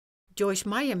Joyce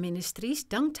Meyer Ministries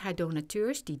dankt haar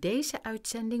donateurs die deze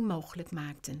uitzending mogelijk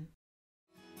maakten.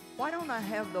 Why don't I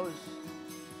have those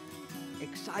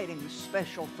exciting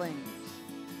special things?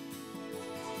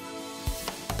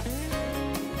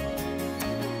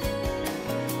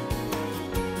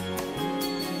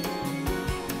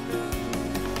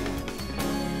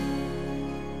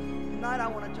 Tonight I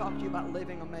want to talk to you about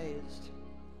living amazed.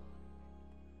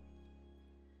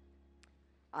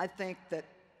 I think that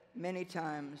many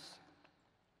times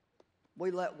we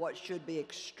let what should be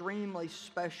extremely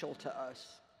special to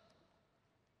us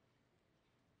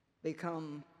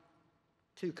become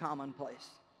too commonplace.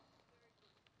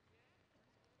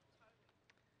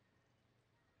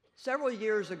 Several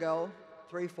years ago,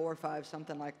 3, 4, 5,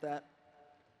 something like that,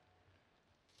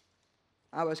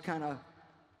 I was kind of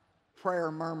prayer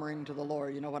murmuring to the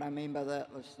Lord. You know what I mean by that?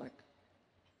 It was like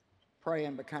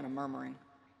praying but kind of murmuring.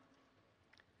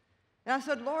 And I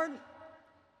said, Lord,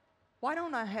 why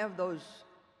don't I have those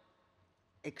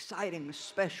exciting,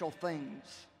 special things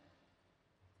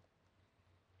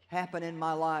happen in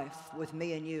my life with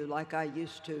me and you like I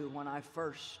used to when I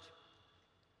first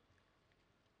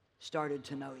started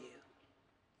to know you?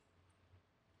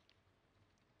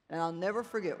 And I'll never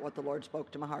forget what the Lord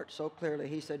spoke to my heart so clearly.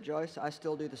 He said, Joyce, I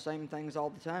still do the same things all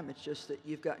the time. It's just that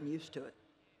you've gotten used to it.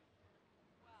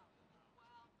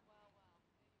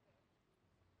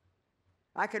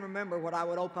 I can remember when I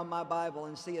would open my Bible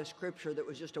and see a scripture that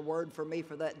was just a word for me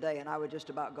for that day, and I would just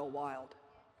about go wild.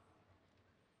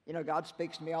 You know, God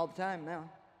speaks to me all the time now.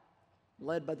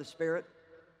 Led by the Spirit,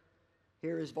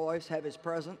 hear His voice, have His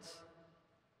presence.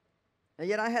 And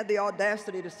yet I had the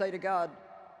audacity to say to God,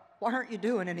 why aren't you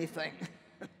doing anything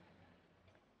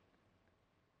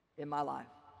in my life?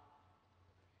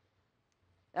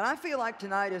 And I feel like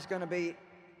tonight is going to be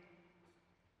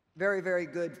very, very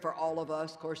good for all of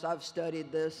us. Of course, I've studied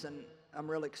this, and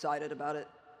I'm really excited about it.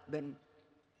 Been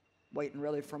waiting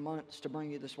really for months to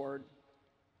bring you this word.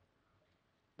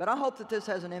 But I hope that this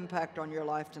has an impact on your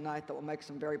life tonight that will make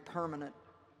some very permanent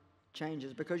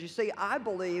changes. Because you see, I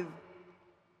believe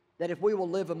that if we will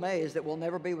live amazed, that we'll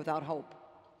never be without hope.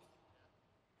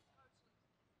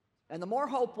 And the more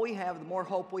hope we have, the more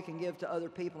hope we can give to other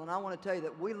people. And I want to tell you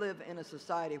that we live in a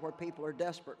society where people are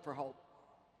desperate for hope.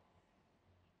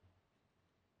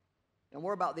 And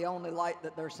we're about the only light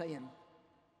that they're seeing.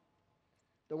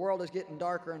 The world is getting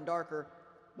darker and darker,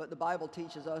 but the Bible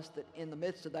teaches us that in the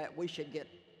midst of that, we should get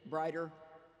brighter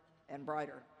and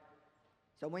brighter.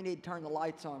 So we need to turn the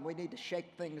lights on. We need to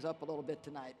shake things up a little bit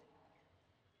tonight.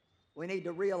 We need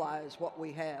to realize what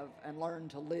we have and learn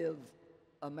to live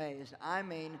amazed. I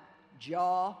mean,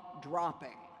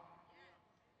 jaw-dropping,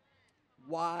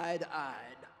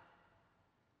 wide-eyed.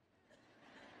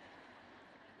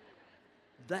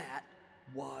 That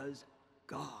was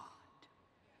God.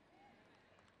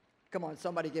 Come on,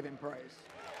 somebody give Him praise.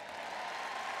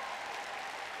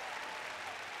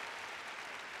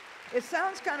 It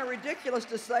sounds kind of ridiculous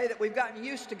to say that we've gotten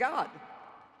used to God.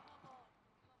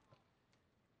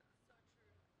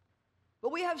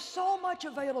 But we have so much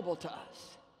available to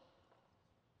us.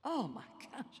 Oh my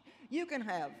gosh. You can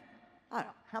have, I don't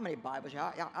know, how many Bibles?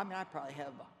 I mean, I probably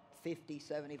have 50,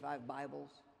 75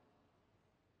 Bibles.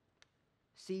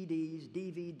 CDs,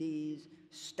 DVDs,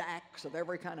 stacks of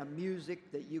every kind of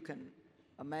music that you can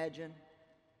imagine.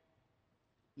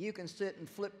 You can sit and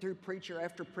flip through preacher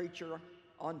after preacher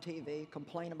on TV,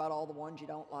 complain about all the ones you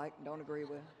don't like and don't agree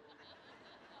with.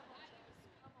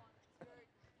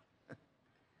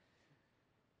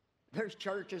 There's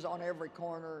churches on every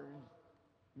corner,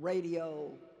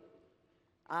 radio,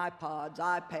 iPods,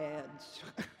 iPads,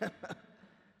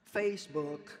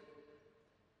 Facebook.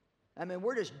 I mean,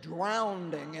 we're just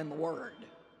drowning in the Word.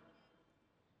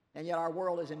 And yet our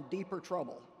world is in deeper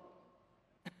trouble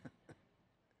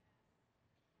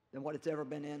than what it's ever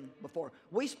been in before.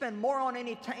 We spend more on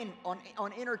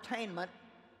entertainment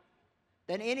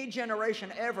than any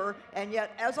generation ever, and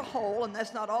yet as a whole, and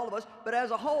that's not all of us, but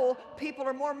as a whole, people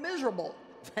are more miserable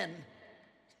than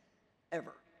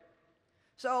ever.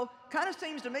 So, kind of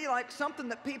seems to me like something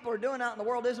that people are doing out in the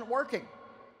world isn't working.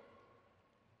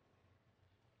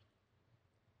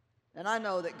 And I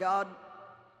know that God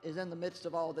is in the midst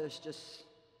of all this, just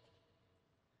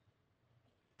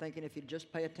thinking if you'd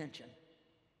just pay attention.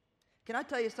 Can I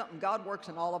tell you something? God works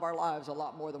in all of our lives a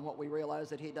lot more than what we realize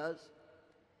that He does.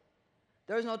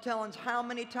 There's no telling how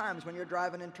many times when you're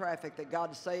driving in traffic that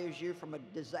God saves you from a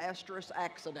disastrous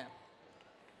accident.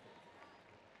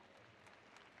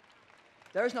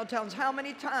 There's no telling how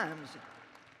many times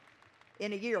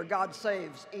in a year God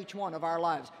saves each one of our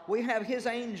lives. We have His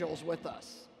angels with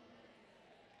us.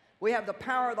 We have the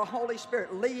power of the Holy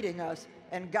Spirit leading us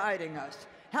and guiding us.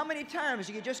 How many times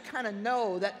do you just kind of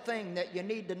know that thing that you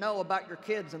need to know about your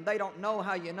kids, and they don't know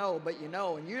how you know, but you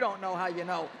know, and you don't know how you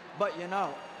know, but you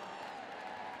know?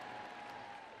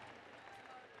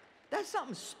 That's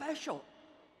something special.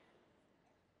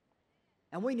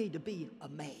 And we need to be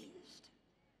amazed.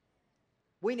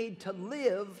 We need to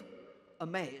live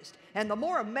amazed. And the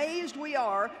more amazed we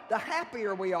are, the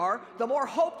happier we are, the more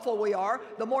hopeful we are,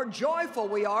 the more joyful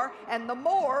we are, and the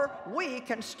more we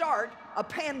can start a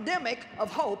pandemic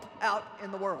of hope out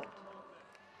in the world.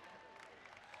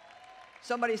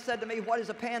 Somebody said to me, "What is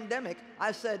a pandemic?"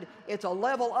 I said, "It's a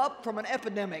level up from an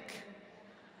epidemic."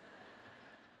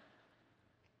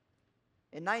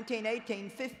 In 1918,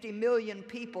 50 million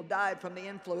people died from the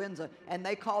influenza, and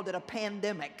they called it a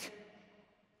pandemic.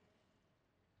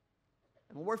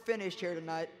 And when we're finished here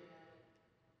tonight,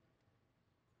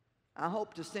 I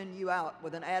hope to send you out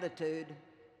with an attitude,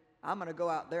 I'm going to go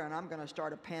out there and I'm going to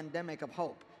start a pandemic of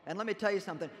hope. And let me tell you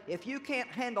something, if you can't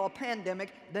handle a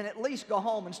pandemic, then at least go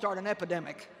home and start an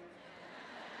epidemic.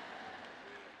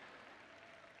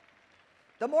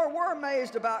 The more we're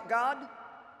amazed about God,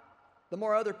 the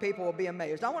more other people will be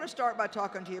amazed. I want to start by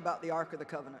talking to you about the Ark of the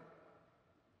Covenant.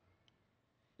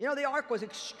 You know, the Ark was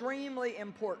extremely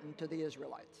important to the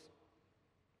Israelites.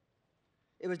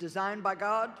 It was designed by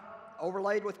God,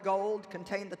 overlaid with gold,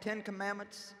 contained the Ten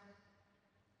Commandments.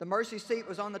 The mercy seat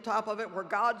was on the top of it where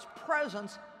God's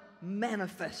presence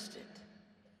manifested.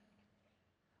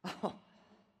 Oh,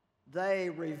 they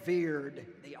revered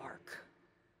the Ark.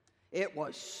 It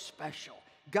was special.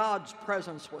 God's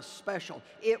presence was special.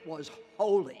 It was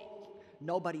holy.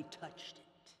 Nobody touched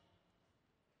it.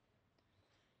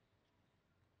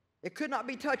 It could not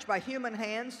be touched by human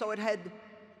hands, so it had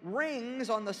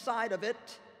rings on the side of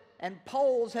it, and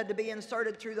poles had to be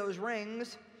inserted through those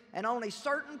rings, and only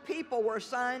certain people were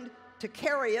assigned to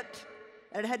carry it,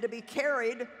 and it had to be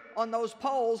carried on those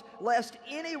poles lest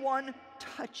anyone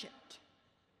touch it.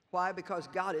 Why? Because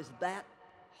God is that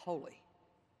holy.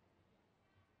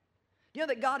 You know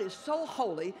that God is so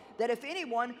holy that if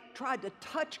anyone tried to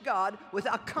touch God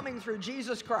without coming through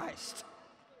Jesus Christ,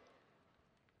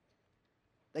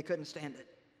 they couldn't stand it.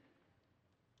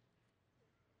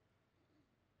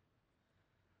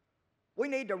 We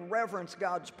need to reverence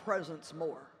God's presence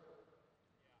more.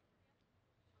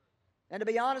 And to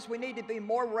be honest, we need to be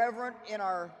more reverent in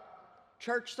our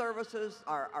church services,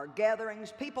 our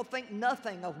gatherings. People think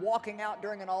nothing of walking out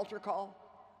during an altar call.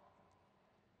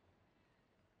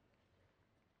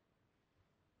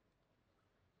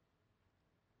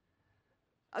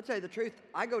 I'll tell you the truth,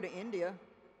 I go to India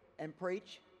and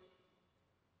preach,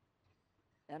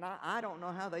 and I don't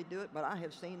know how they do it, but I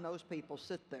have seen those people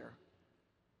sit there.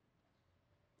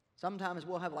 Sometimes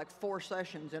we'll have like 4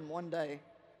 sessions in one day,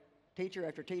 teacher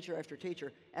after teacher after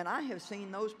teacher, and I have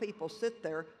seen those people sit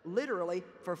there literally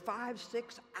for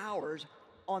 5-6 hours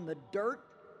on the dirt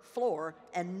floor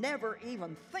and never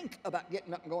even think about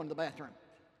getting up and going to the bathroom.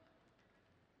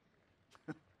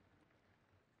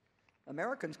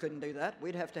 Americans couldn't do that.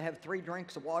 We'd have to have 3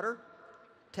 drinks of water,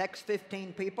 text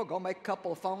 15 people, go make a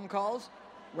couple of phone calls,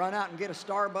 run out and get a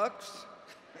Starbucks.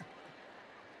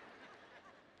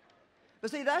 But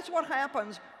see, that's what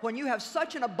happens when you have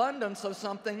such an abundance of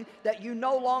something that you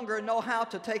no longer know how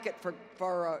to take it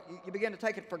you begin to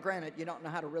take it for granted. You don't know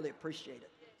how to really appreciate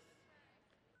it.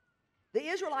 The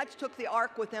Israelites took the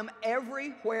ark with them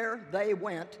everywhere they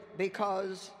went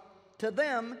because to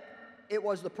them it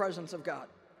was the presence of God.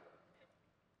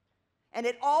 And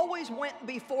it always went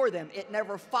before them. It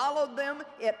never followed them.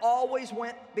 It always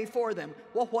went before them.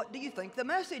 Well, what do you think the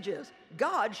message is?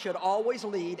 God should always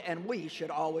lead, and we should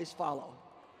always follow.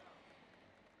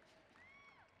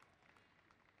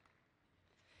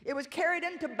 It was carried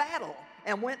into battle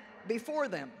and went before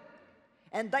them.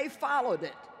 And they followed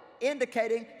it,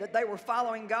 indicating that they were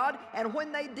following God. And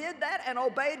when they did that and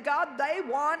obeyed God, they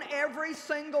won every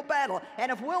single battle.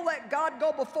 And if we'll let God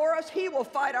go before us, He will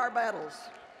fight our battles.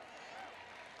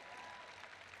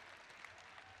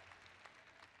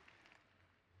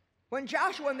 When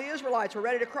Joshua and the Israelites were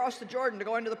ready to cross the Jordan to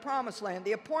go into the promised land,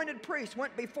 the appointed priests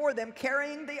went before them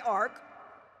carrying the ark,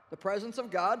 the presence of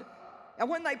God, and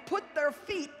when they put their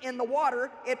feet in the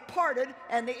water, it parted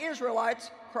and the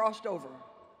Israelites crossed over.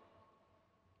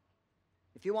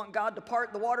 If you want God to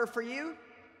part the water for you,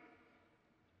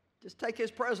 just take His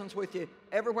presence with you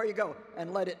everywhere you go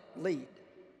and let it lead.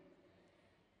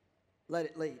 Let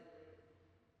it lead.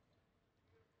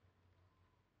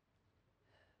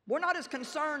 We're not as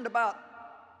concerned about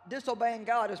disobeying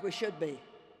God as we should be.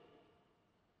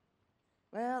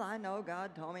 Well, I know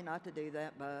God told me not to do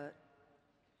that, but...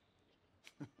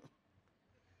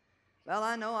 well,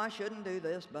 I know I shouldn't do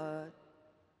this, but...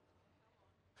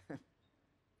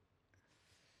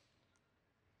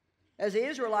 As the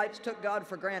Israelites took God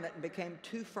for granted and became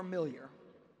too familiar,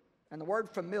 and the word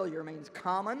familiar means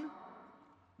common,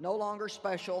 no longer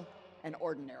special, and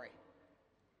ordinary.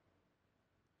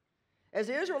 As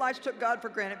the Israelites took God for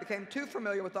granted, became too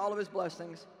familiar with all of his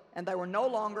blessings, and they were no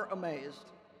longer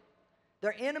amazed,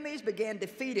 their enemies began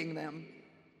defeating them,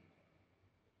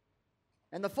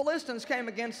 and the Philistines came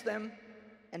against them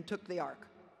and took the ark.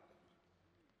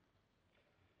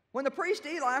 When the priest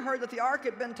Eli heard that the ark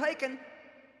had been taken,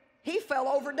 he fell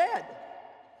over dead.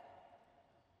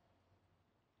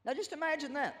 Now just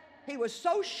imagine that. He was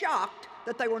so shocked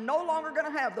that they were no longer going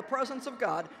to have the presence of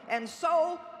God, and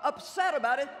so upset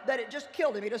about it that it just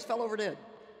killed him. He just fell over dead.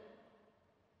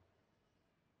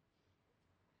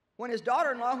 When his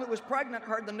daughter-in-law, who was pregnant,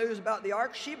 heard the news about the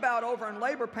ark, she bowed over in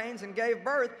labor pains and gave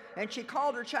birth, and she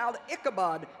called her child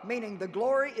Ichabod, meaning the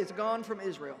glory is gone from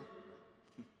Israel.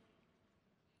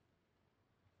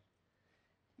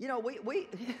 You know, we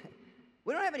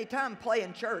don't have any time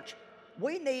playing church.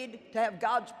 We need to have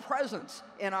God's presence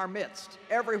in our midst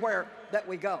everywhere that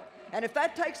we go. And if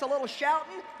that takes a little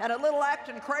shouting and a little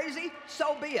acting crazy,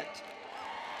 so be it.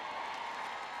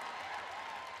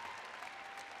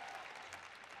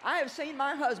 I have seen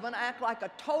my husband act like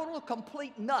a total,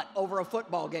 complete nut over a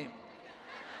football game.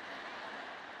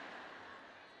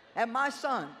 And my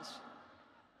sons.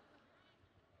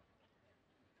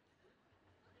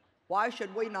 Why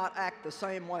should we not act the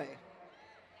same way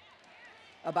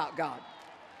about God?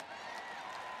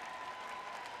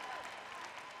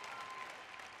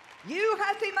 You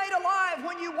hath he made alive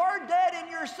when you were dead in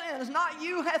your sins, not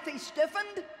you hath he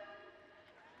stiffened.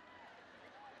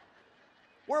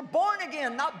 We're born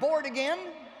again, not bored again.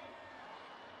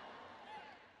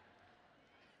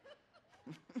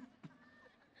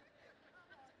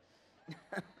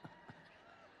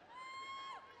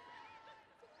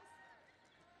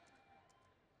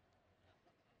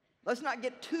 Let's not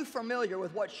get too familiar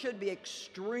with what should be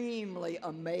extremely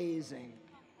amazing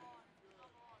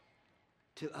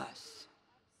to us.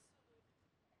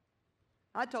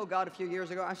 I told God a few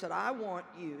years ago, I said, I want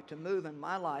you to move in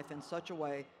my life in such a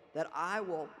way that I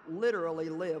will literally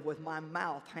live with my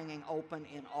mouth hanging open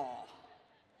in awe.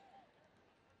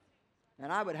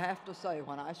 And I would have to say,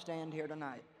 when I stand here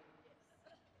tonight,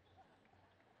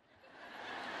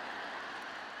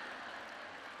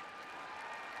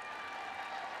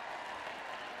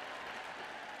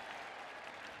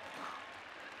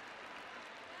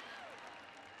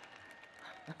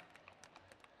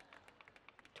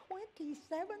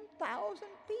 $27,000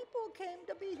 people came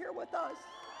to be here with us.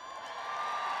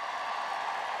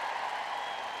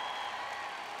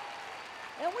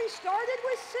 And we started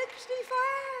with 65.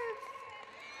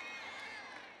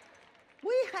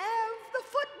 We have the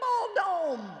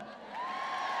football dome.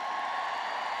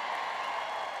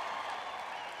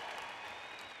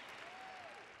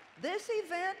 This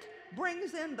event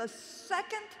brings in the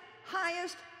second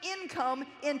highest income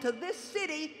into this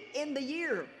city in the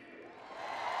year.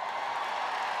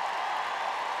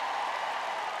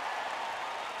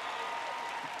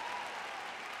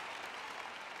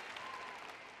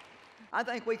 I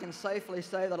think we can safely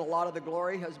say that a lot of the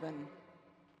glory has been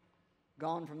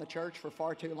gone from the church for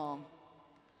far too long.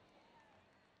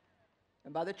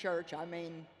 And by the church, I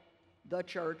mean the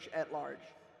church at large.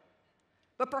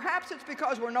 But perhaps it's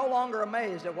because we're no longer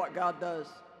amazed at what God does.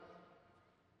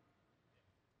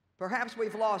 Perhaps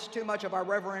we've lost too much of our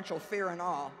reverential fear and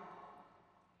awe.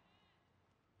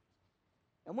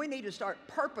 And we need to start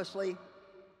purposely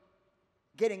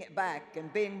getting it back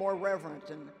and being more reverent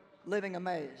and living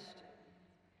amazed.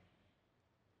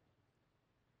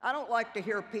 I don't like to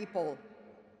hear people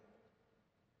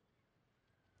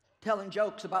telling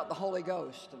jokes about the Holy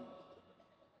Ghost.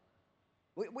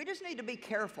 We just need to be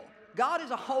careful. God is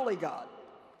a holy God.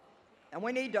 And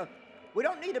we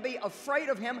don't need to be afraid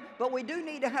of him, but we do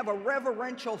need to have a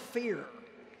reverential fear.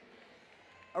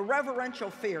 A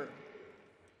reverential fear.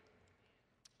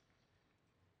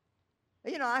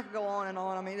 You know, I could go on and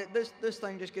on. I mean, this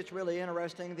thing just gets really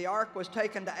interesting. The ark was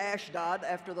taken to Ashdod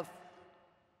after the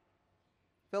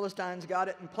Philistines got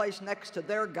it and placed next to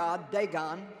their god,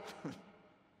 Dagon.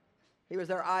 He was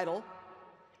their idol.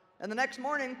 And the next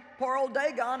morning, poor old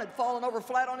Dagon had fallen over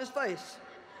flat on his face.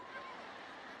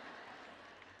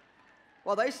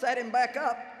 Well, they set him back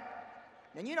up.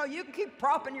 And you know, you can keep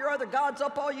propping your other gods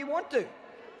up all you want to.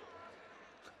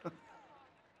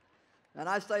 And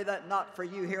I say that not for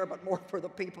you here, but more for the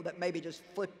people that maybe just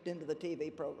flipped into the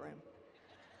TV program.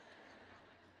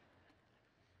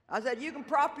 I said, you can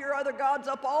prop your other gods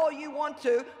up all you want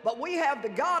to, but we have the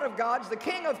God of gods, the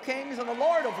King of kings, and the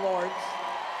Lord of lords.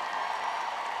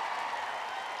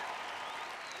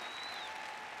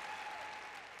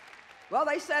 Well,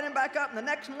 they set him back up, and the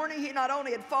next morning he not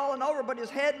only had fallen over, but his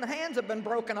head and hands had been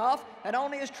broken off, and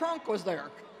only his trunk was there.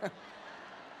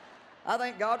 I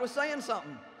think God was saying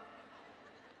something.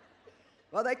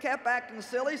 Well, they kept acting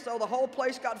silly, so the whole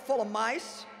place got full of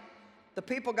mice. The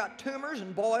people got tumors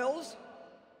and boils.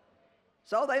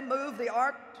 So they moved the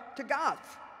ark to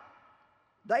Gath.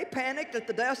 They panicked at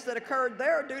the deaths that occurred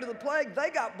there due to the plague. They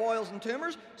got boils and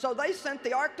tumors, so they sent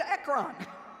the ark to Ekron.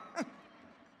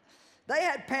 They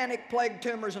had panic, plague,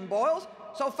 tumors, and boils.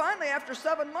 So finally, after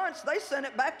 7 months, they sent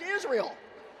it back to Israel.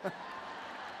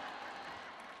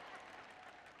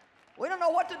 We don't know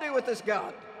what to do with this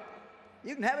God.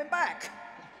 You can have him back.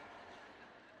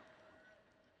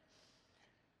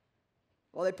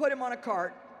 Well, they put him on a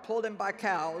cart, pulled him by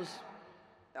cows.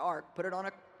 The ark, put it on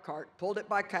a cart, pulled it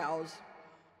by cows,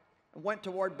 and went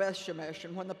toward Beth-Shemesh.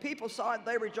 And when the people saw it,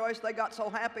 they rejoiced. They got so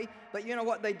happy. But you know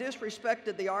what? They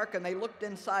disrespected the ark, and they looked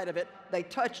inside of it. They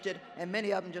touched it, and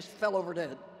many of them just fell over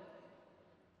dead.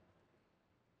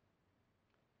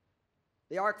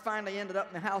 The ark finally ended up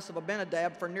in the house of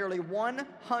Abinadab for nearly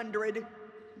 100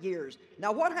 years.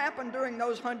 Now, what happened during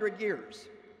those 100 years?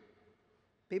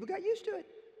 People got used to it.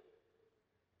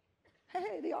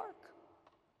 Hey, the ark.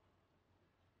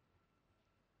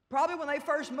 Probably when they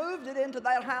first moved it into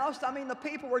that house, I mean, the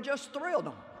people were just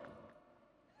thrilled.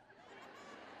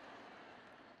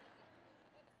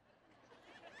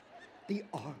 The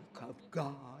ark of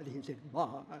God is in my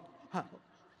house.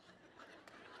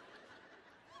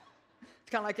 It's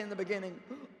kind of like in the beginning,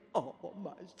 all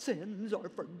my sins are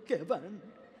forgiven.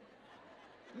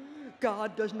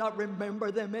 God does not remember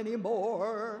them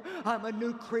anymore. I'm a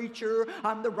new creature.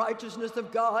 I'm the righteousness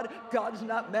of God. God's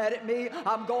not mad at me.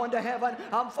 I'm going to heaven.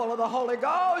 I'm full of the Holy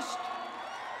Ghost.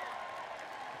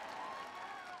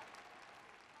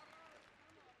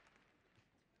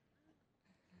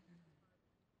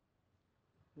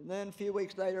 And then a few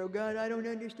weeks later, oh God, I don't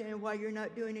understand why you're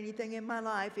not doing anything in my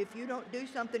life. If you don't do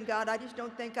something, God, I just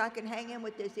don't think I can hang in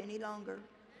with this any longer.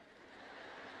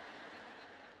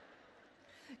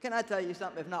 Can I tell you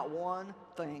something? If not one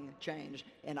thing changed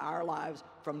in our lives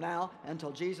from now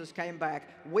until Jesus came back,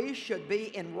 we should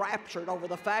be enraptured over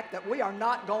the fact that we are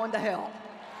not going to hell.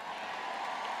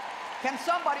 Can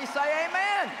somebody say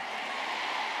amen?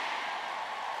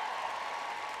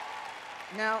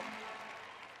 Now,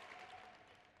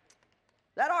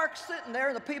 that ark's sitting there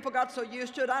and the people got so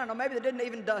used to it, I don't know, maybe they didn't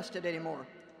even dust it anymore.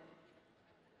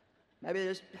 Maybe they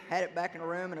just had it back in a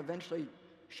room and eventually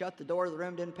shut the door of the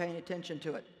room, didn't pay any attention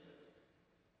to it.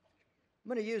 I'm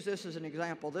going to use this as an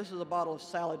example. This is a bottle of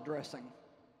salad dressing.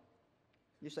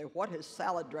 You say, what has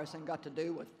salad dressing got to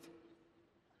do with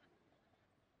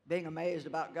being amazed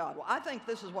about God? Well, I think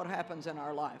this is what happens in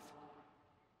our life.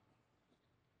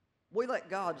 We let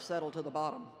God settle to the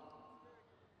bottom.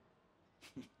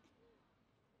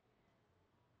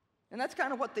 And that's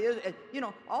kind of what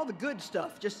all the good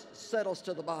stuff just settles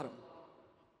to the bottom.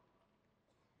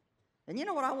 And you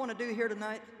know what I want to do here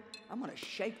tonight? I'm going to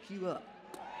shake you up.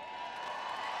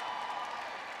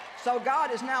 So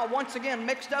God is now once again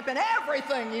mixed up in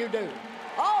everything you do.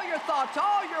 All your thoughts,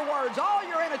 all your words, all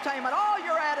your entertainment, all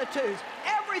your attitudes,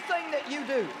 everything that you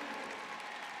do.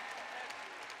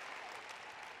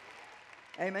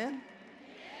 Amen?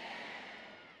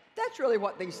 That's really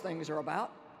what these things are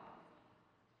about.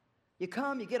 You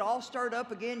come, you get all stirred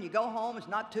up again, you go home, it's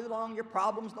not too long, your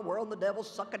problems, the world, and the devil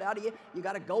suck it out of you. You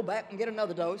got to go back and get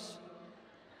another dose.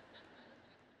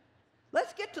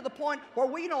 Let's get to the point where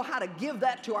we know how to give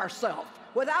that to ourselves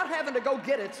without having to go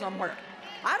get it somewhere.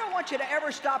 I don't want you to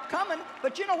ever stop coming,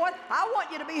 but you know what? I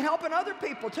want you to be helping other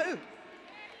people too.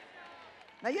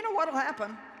 Now, you know what will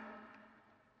happen?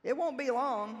 It won't be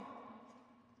long,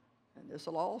 and this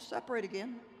will all separate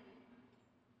again.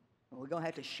 And we're going to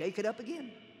have to shake it up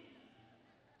again.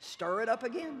 Stir it up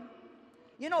again.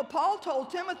 You know, Paul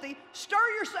told Timothy, stir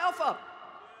yourself up.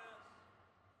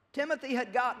 Timothy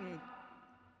had gotten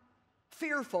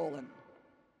fearful and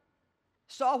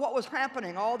saw what was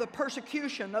happening, all the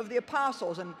persecution of the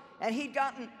apostles, and he'd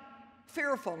gotten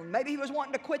fearful, and maybe he was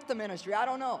wanting to quit the ministry, I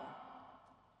don't know.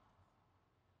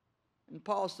 And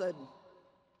Paul said,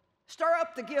 stir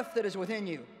up the gift that is within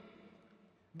you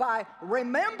by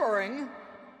remembering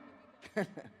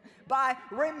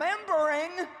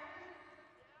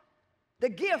the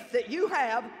gift that you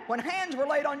have when hands were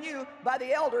laid on you by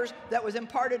the elders that was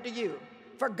imparted to you.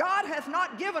 For God hath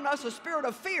not given us a spirit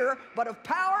of fear, but of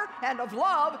power and of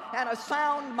love and a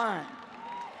sound mind.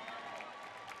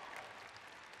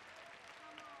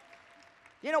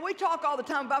 You know, we talk all the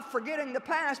time about forgetting the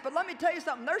past, but let me tell you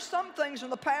something. There's some things from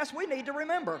the past we need to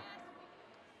remember.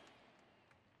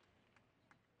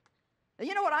 And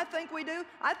you know what I think we do?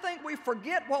 I think we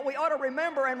forget what we ought to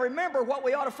remember and remember what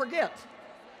we ought to forget.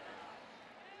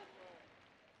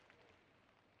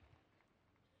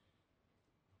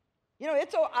 You know,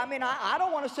 I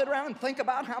don't want to sit around and think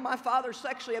about how my father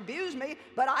sexually abused me,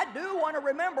 but I do want to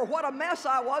remember what a mess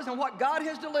I was and what God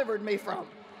has delivered me from.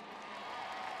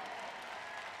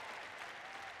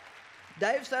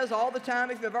 Dave says all the time,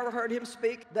 if you've ever heard him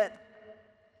speak,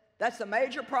 that's the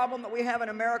major problem that we have in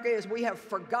America is we have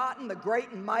forgotten the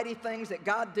great and mighty things that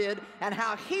God did and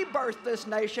how He birthed this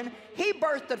nation. He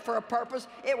birthed it for a purpose.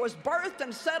 It was birthed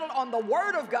and settled on the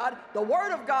Word of God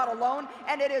alone,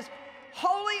 and it is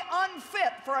wholly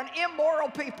unfit for an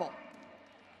immoral people.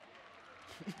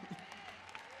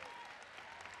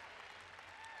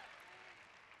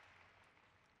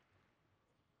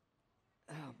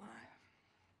 Oh my.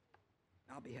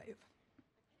 I'll behave.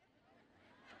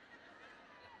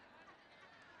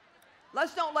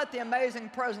 Let's don't let the amazing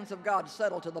presence of God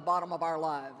settle to the bottom of our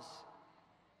lives.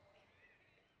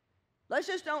 Let's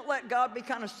just don't let God be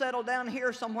kind of settled down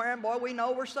here somewhere, and boy, we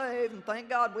know we're saved, and thank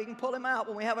God we can pull Him out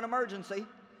when we have an emergency.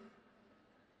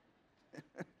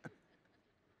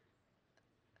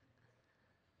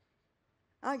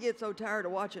 I get so tired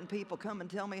of watching people come and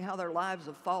tell me how their lives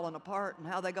have fallen apart and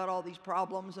how they got all these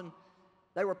problems, and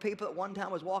they were people at one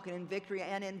time was walking in victory,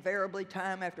 and invariably,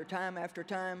 time after time after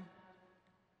time,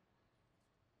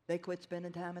 they quit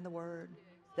spending time in the Word.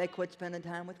 They quit spending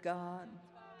time with God.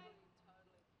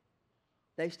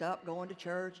 They stopped going to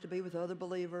church to be with other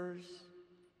believers.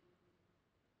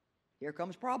 Here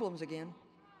comes problems again.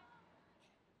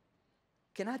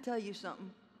 Can I tell you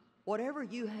something? Whatever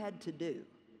you had to do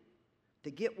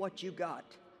to get what you got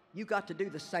to do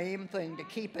the same thing to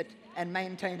keep it and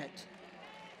maintain it.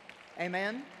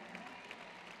 Amen?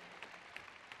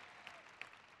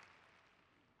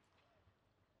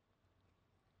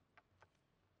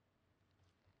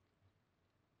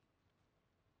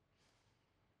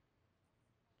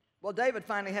 Well, David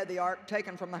finally had the ark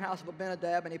taken from the house of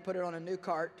Abinadab, and he put it on a new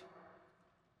cart,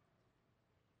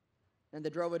 and they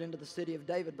drove it into the city of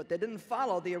David. But they didn't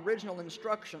follow the original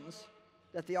instructions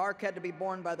that the ark had to be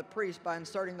borne by the priest by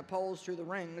inserting the poles through the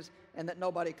rings and that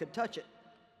nobody could touch it.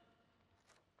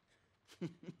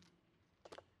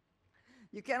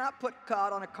 You cannot put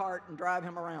God on a cart and drive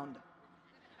him around.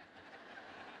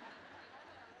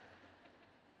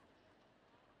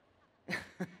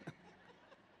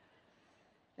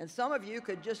 And some of you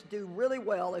could just do really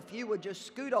well if you would just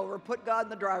scoot over, put God in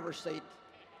the driver's seat.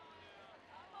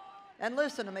 And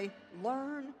listen to me,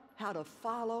 learn how to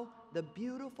follow the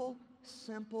beautiful,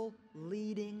 simple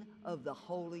leading of the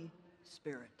Holy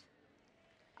Spirit.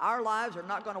 Our lives are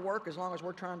not going to work as long as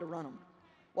we're trying to run them.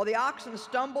 Well, the oxen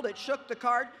stumbled, it shook the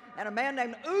cart, and a man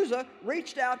named Uzzah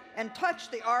reached out and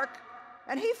touched the ark,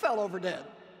 and he fell over dead.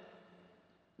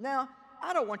 Now,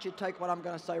 I don't want you to take what I'm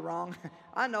going to say wrong.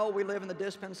 I know we live in the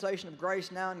dispensation of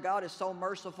grace now, and God is so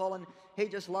merciful, and He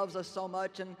just loves us so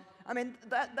much. And I mean,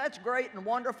 that's great and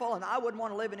wonderful, and I wouldn't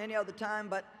want to live in any other time,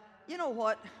 but you know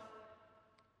what?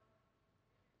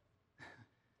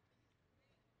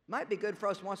 Might be good for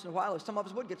us once in a while if some of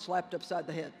us would get slapped upside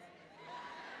the head.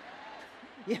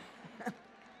 Yeah.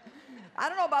 I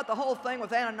don't know about the whole thing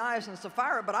with Ananias and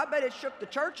Sapphira, but I bet it shook the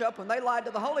church up when they lied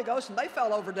to the Holy Ghost and they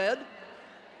fell over dead.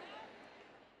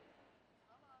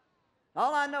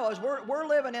 All I know is we're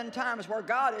living in times where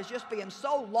God is just being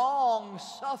so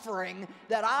long-suffering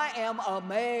that I am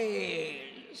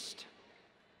amazed.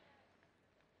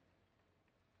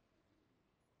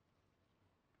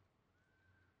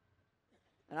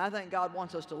 And I think God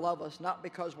wants us to love us not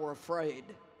because we're afraid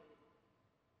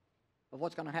of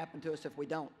what's going to happen to us if we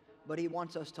don't, but He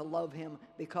wants us to love Him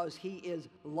because He is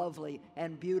lovely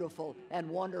and beautiful and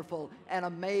wonderful and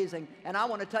amazing. And I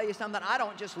want to tell you something, I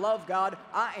don't just love God,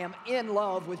 I am in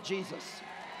love with Jesus.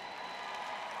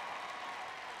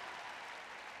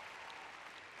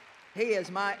 He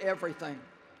is my everything.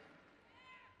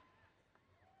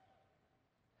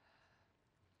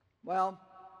 Well,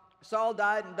 Saul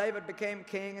died and David became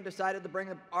king and decided to bring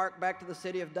the ark back to the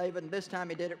city of David, and this time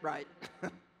he did it right.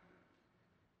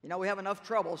 You know, we have enough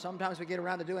trouble. Sometimes we get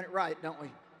around to doing it right, don't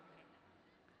we?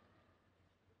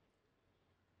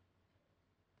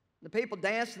 The people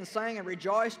danced and sang and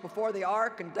rejoiced before the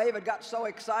ark, and David got so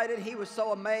excited. He was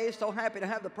so amazed, so happy to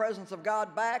have the presence of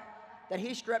God back, that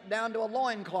he stripped down to a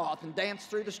loincloth and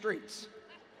danced through the streets.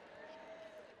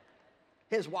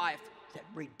 His wife said,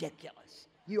 "Ridiculous.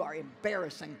 You are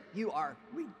embarrassing. You are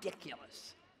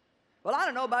ridiculous." Well, I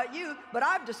don't know about you, but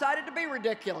I've decided to be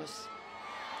ridiculous.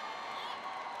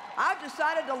 I've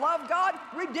decided to love God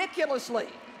ridiculously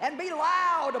and be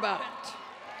loud about it.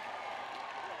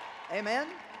 Amen?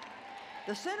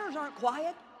 The sinners aren't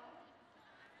quiet.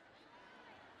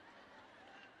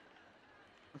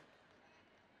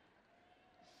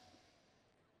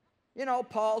 You know,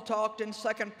 Paul talked in 2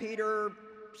 Peter,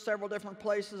 several different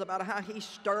places, about how he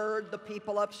stirred the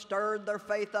people up, stirred their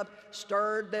faith up,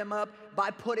 stirred them up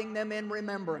by putting them in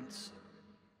remembrance,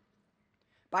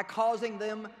 by causing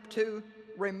them to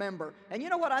remember. And you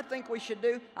know what I think we should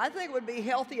do? I think it would be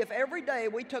healthy if every day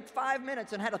we took 5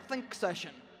 minutes and had a think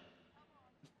session,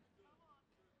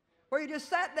 where you just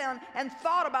sat down and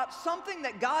thought about something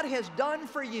that God has done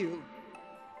for you.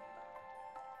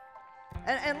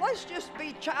 And let's just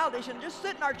be childish and just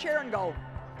sit in our chair and go,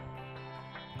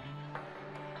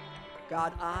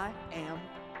 God, I am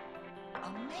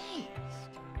amazed.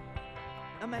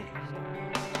 Amazed.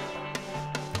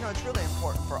 You know, it's really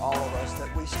important for all of us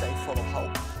that we stay full of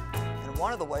hope. And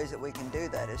one of the ways that we can do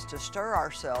that is to stir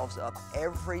ourselves up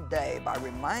every day by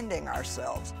reminding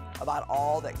ourselves about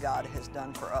all that God has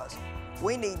done for us.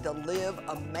 We need to live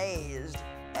amazed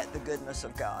at the goodness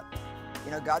of God. You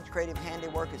know, God's creative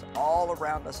handiwork is all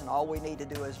around us, and all we need to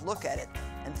do is look at it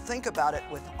and think about it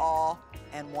with awe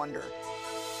and wonder.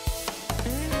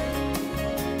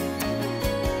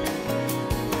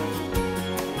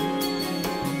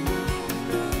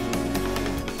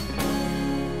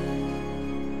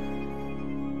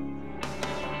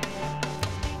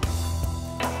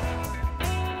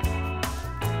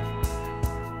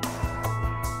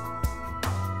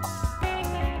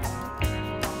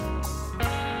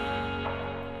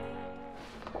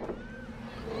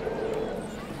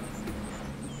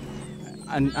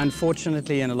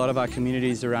 Unfortunately, in a lot of our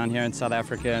communities around here in South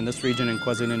Africa and this region in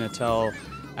KwaZulu-Natal,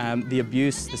 the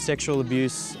abuse, the sexual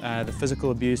abuse, the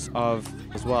physical abuse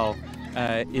as well,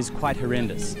 is quite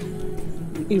horrendous.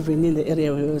 Even in the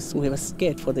area we were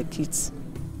scared for the kids.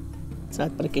 It's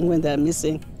heartbreaking when they're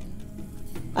missing.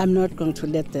 I'm not going to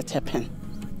let that happen.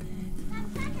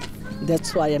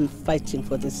 That's why I'm fighting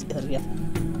for this area.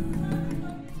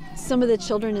 Some of the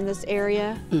children in this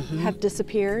area have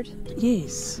disappeared?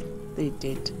 Yes. They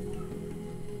did.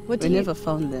 We never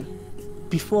found them.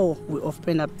 Before we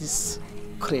open up this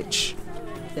crèche,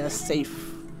 they are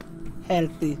safe,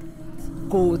 healthy,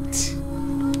 good.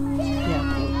 They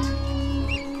are good.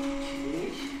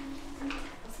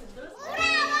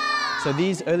 So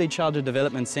these early childhood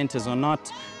development centers are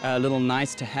not little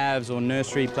nice-to-haves or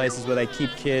nursery places where they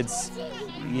keep kids,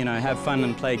 you know, have fun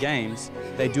and play games.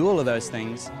 They do all of those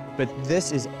things, but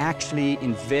this is actually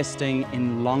investing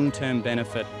in long-term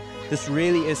benefit. This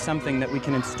really is something that we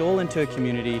can install into a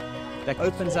community that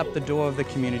opens up the door of the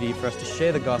community for us to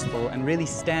share the gospel and really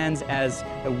stands as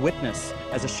a witness,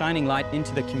 as a shining light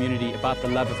into the community about the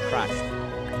love of Christ.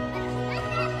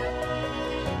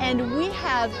 And we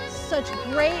have such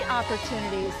great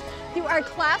opportunities through our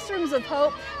classrooms of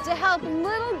hope to help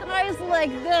little guys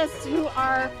like this who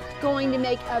are going to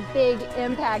make a big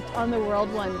impact on the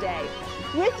world one day.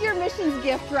 With your missions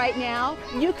gift right now,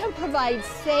 you can provide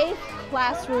safe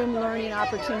classroom learning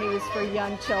opportunities for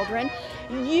young children.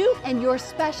 You and your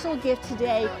special gift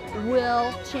today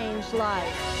will change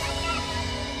lives.